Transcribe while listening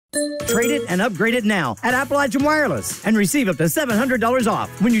Trade it and upgrade it now at Appalachian Wireless and receive up to $700 off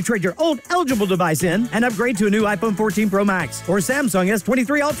when you trade your old eligible device in and upgrade to a new iPhone 14 Pro Max or Samsung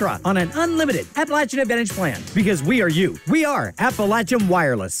S23 Ultra on an unlimited Appalachian Advantage plan. Because we are you. We are Appalachian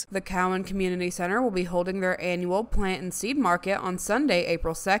Wireless. The Cowan Community Center will be holding their annual plant and seed market on Sunday,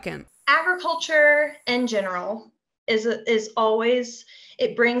 April 2nd. Agriculture in general is always,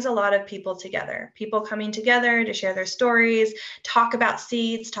 it brings a lot of people together. People coming together to share their stories, talk about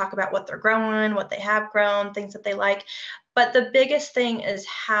seeds, talk about what they're growing, what they have grown, things that they like. But the biggest thing is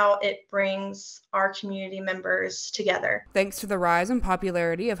how it brings our community members together. Thanks to the rise in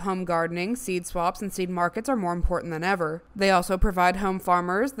popularity of home gardening, seed swaps and seed markets are more important than ever. They also provide home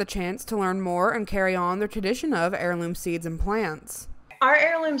farmers the chance to learn more and carry on their tradition of heirloom seeds and plants. Our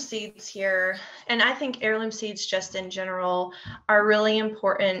heirloom seeds here, and I think heirloom seeds just in general, are really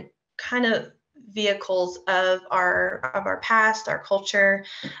important kind of vehicles of our past, our culture,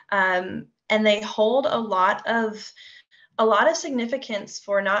 and they hold a lot of significance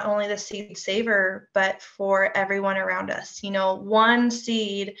for not only the seed saver, but for everyone around us. You know, one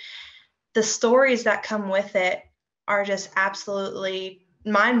seed, the stories that come with it are just absolutely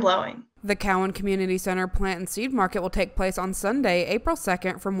mind-blowing. The Cowan Community Center Plant and Seed Market will take place on Sunday, April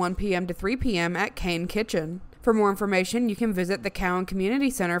 2nd from 1 p.m. to 3 p.m. at Kane Kitchen. For more information, you can visit the Cowan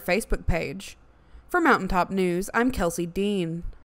Community Center Facebook page. For Mountaintop News, I'm Kelsey Dean.